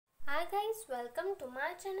Hi guys, welcome to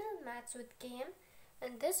my channel Maths with KM.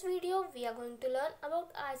 In this video we are going to learn about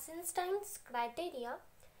Eisenstein's criteria.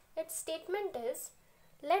 Its statement is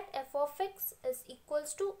let f of x is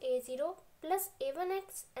equals to a0 plus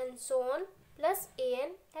a1x and so on plus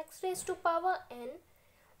an x raised to power n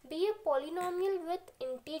be a polynomial with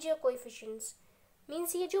integer coefficients.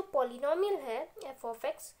 Means ये जो polynomial है f of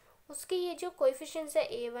x उसके ये जो coefficients है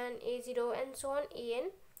a1, a0 and so on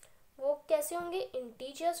an वो कैसे होंगे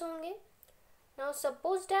इंटीजर्स होंगे. Now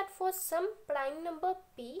suppose that for some prime number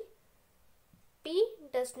p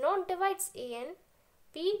does not divides an,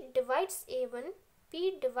 p divides a1, p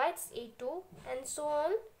divides a2 and so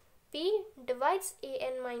on, p divides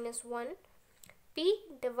an-1, p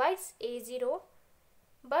divides a0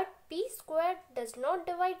 but p square does not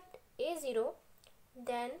divide a0,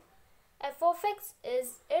 then f of x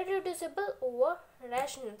is इररेड्यूसिबल over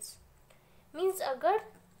rationals. Means अगर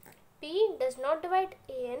p does not divide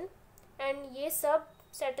an and ये सब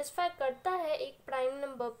satisfy करता है एक prime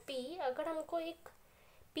number p, अगर हमको एक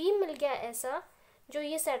p मिल गया ऐसा जो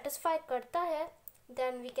ये सेटिस्फाई करता है,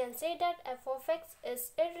 then we can say that f of x is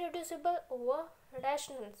इररेड्यूसिबल over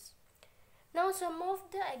rationals. Now some of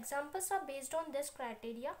the examples are based on this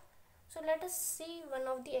criteria, so let us C one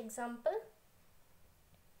of the example.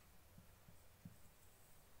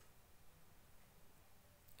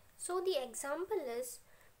 So the example is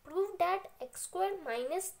prove that x square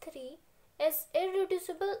minus 3 is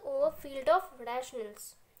irreducible over field of rationals.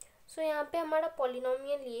 So यहाँ पे हमारा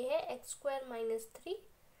polynomial ये है x square minus 3.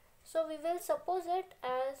 So we will suppose it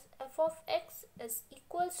as f of x is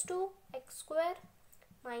equals to x square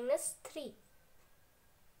minus 3.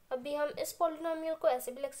 अभी हम इस polynomial को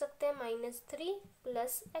ऐसे भी लिख सकते हैं minus 3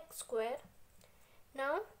 plus x square.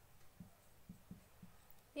 Now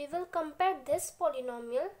we will compare this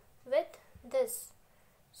polynomial with this.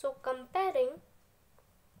 So comparing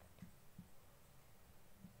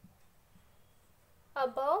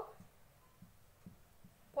above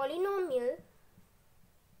polynomial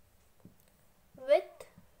with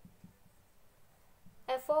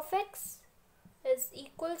f of x is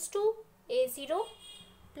equals to a0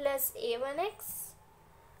 plus a1x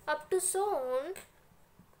up to so on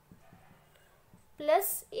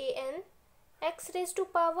plus an x raised to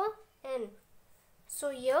power n. So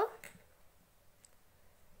here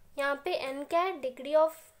यहाँ पे n क्या है, degree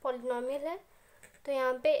of polynomial है, तो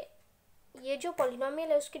यहाँ पे ये जो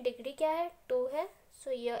पॉलिनोमियल है उसकी डिग्री क्या है, 2 है.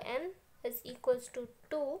 सो ये n is equals to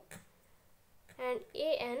 2 and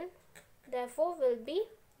an therefore will be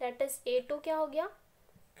that is a2 क्या हो गया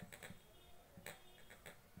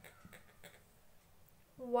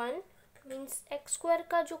 1. मीन्स एक्स स्क्वायर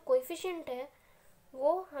का जो कोएफिशिएंट है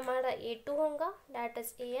वो हमारा a2 होगा, that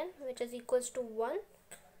is an which is equals to 1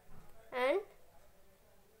 and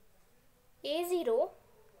a0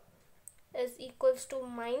 is equals to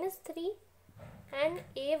minus 3 and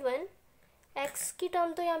a1 x की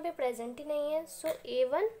टर्म तो यहाँ पे प्रेजेंट ही नहीं है, सो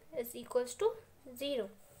a1 is equals to 0.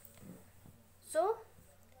 सो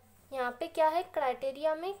यहाँ पे क्या है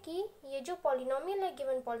क्राइटेरिया में कि ये जो पॉलिनोमियल है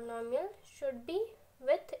given polynomial should be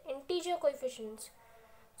with integer coefficients.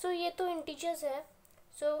 सो ये तो इंटीजर्स है,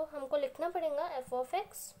 सो हमको लिखना पड़ेगा f of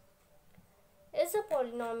x is a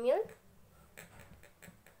polynomial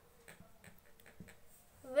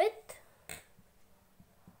with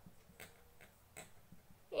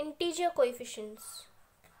integer coefficients.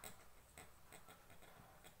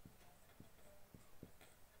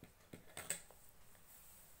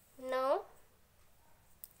 Now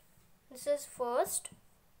this is first.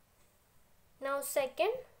 Now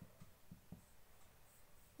second,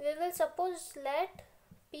 we will suppose let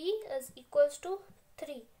p is equals to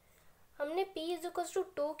 3. हमने p is equals to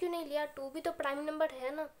 2 क्यों नहीं लिया, 2 भी तो प्राइम नंबर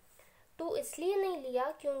है ना. 2 इसलिए नहीं लिया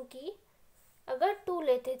क्योंकि अगर 2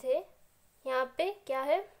 लेते थे यहाँ पे क्या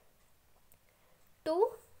है 2,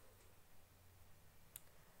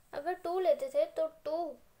 अगर 2 लेते थे तो 2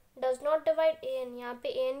 डज नॉट डिवाइड an, यहाँ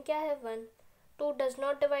पे an क्या है 1, 2 डज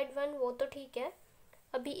नॉट डिवाइड 1 वो तो ठीक है.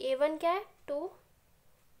 अभी a1 क्या है 2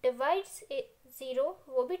 डिवाइड्स 0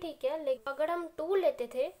 वो भी ठीक है, लेकिन अगर हम 2 लेते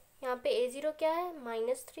थे यहाँ पे a0 क्या है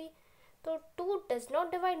 -3, तो 2 डज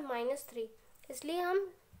नॉट डिवाइड -3, इसलिए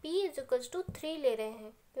हम p इज इक्वल्स टू 3 ले रहे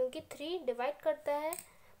हैं क्योंकि 3 डिवाइड करता है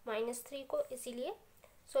 -3 को, इसीलिए.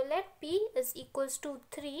 So let p is equals to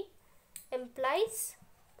 3 implies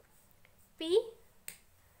p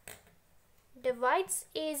divides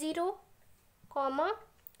a0,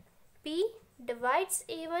 p divides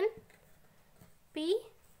a1, p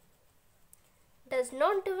does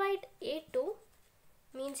not divide a2.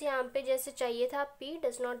 Means यहाँ पे जैसे चाहिए था p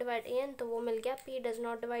does not divide an तो वो मिल गया, p does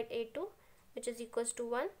not divide a2 which is equals to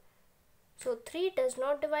 1. so 3 does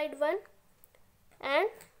not divide 1, and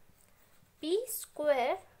p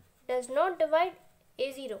square does not divide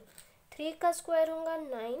a0. 3 का square होगा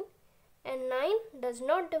 9 and 9 does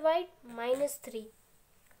not divide -3.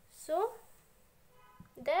 So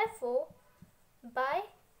therefore by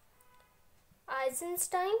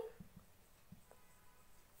Eisenstein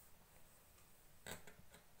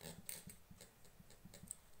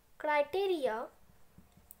criteria,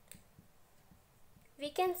 we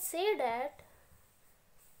can say that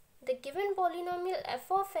the given polynomial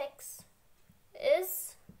f of x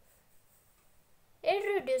is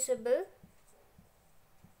irreducible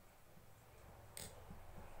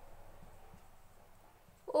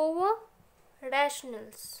over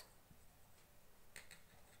rationals.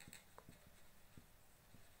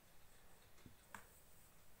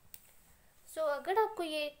 So अगर आपको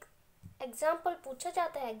ये एक example पूछा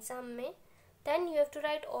जाता है exam में, then you have to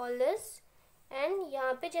right all this, and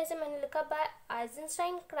यहाँ पे जैसे मैंने लिखा bye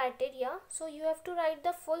आइजनस्टाइन criteria, so you have to right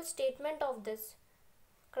the full statement of this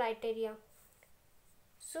criteria.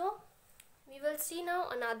 So we will see now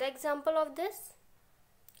another example of this.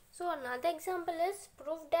 So another example is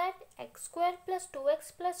prove that x square plus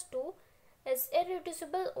 2x plus 2 is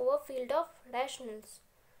irreducible over field of rationals.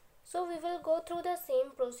 So we will go through the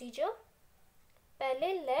same procedure.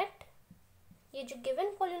 पहले let ये जो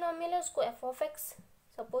given polynomial है उसको f of x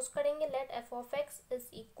suppose करेंगे. let f of x is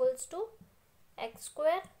equals to x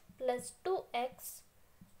square plus 2x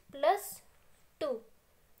plus 2.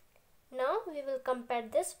 Now we will compare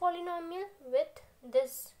this polynomial with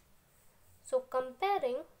this. So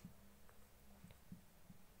comparing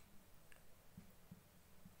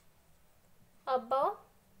above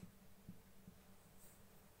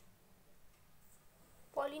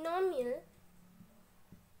polynomial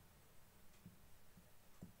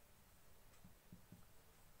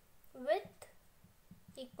with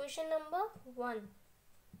equation number 1.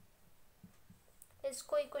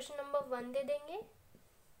 इसको equation number 1 दे देंगे.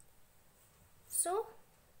 So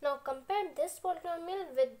now compare this polynomial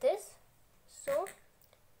with this. So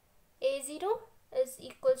a0 is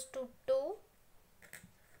equals to 2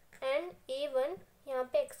 and a1, यहाँ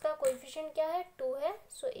पे x का coefficient क्या है 2 है,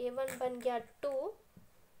 so a1 बन गया 2,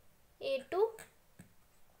 a2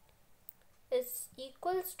 is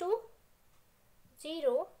equals to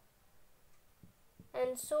 0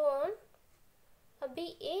 and so on. अभी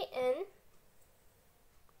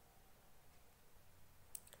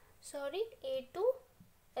a2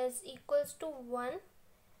 is equals to 1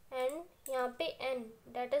 and यहाँ पे n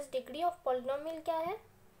that is degree of polynomial क्या है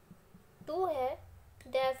 2 है,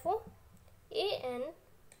 therefore an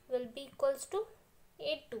will be equals to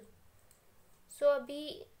a2. So अभी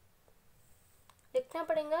लिखना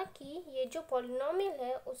पड़ेगा कि ये जो polynomial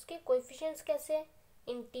है उसके कोएफिशिएंट्स कैसे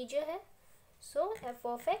इंटीजर है. So f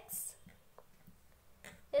of x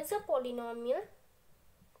is a polynomial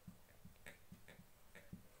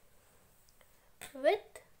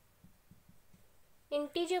with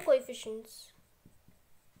integer coefficients.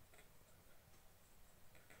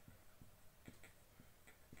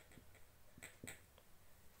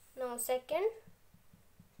 Now second,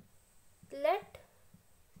 let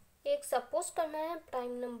एक सपोज करना है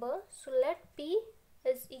prime number, so let p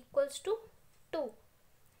is equals to 2.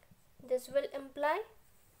 This will imply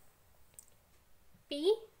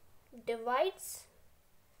p divides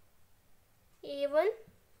a1.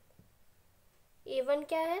 a1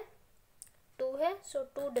 क्या है 2 है, so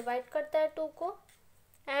 2 divide करता है 2 को,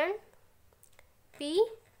 and p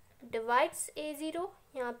divides a0.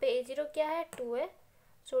 यहाँ पे a0 क्या है 2 है,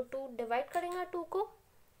 so 2 डिवाइड करेगा 2 को,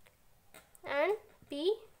 and p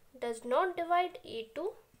does not divide a2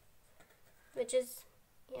 which is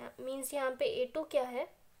means यहाँ पे a2 क्या है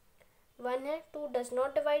 1 है, 2 does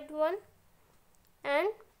not divide 1,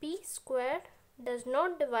 and p square does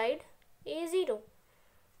not divide a0.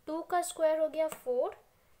 2 का स्क्वायर हो गया 4,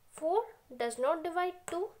 4 डज नॉट डिवाइड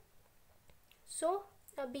 2. सो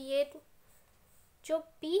अभी ये जो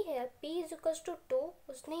p है p इज इक्वल्स टू 2,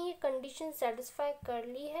 उसने ये कंडीशन सेटिस्फाई कर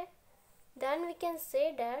ली है. Then we can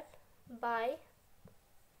say that bye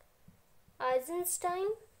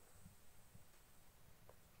आइजनस्टाइन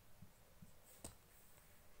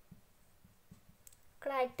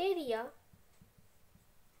criteria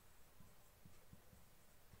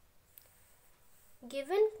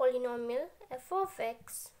given polynomial f of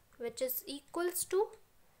x which is equals to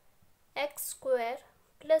x square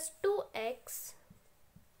plus 2x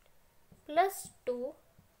plus 2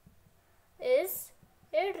 is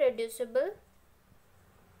irreducible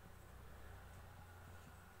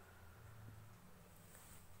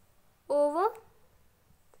over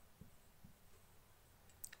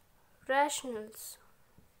rationals.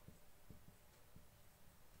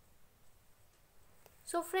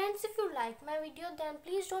 So friends, if you like my video, then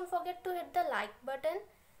please don't forget to hit the like button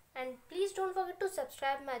and please don't forget to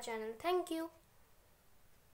subscribe my channel. Thank you.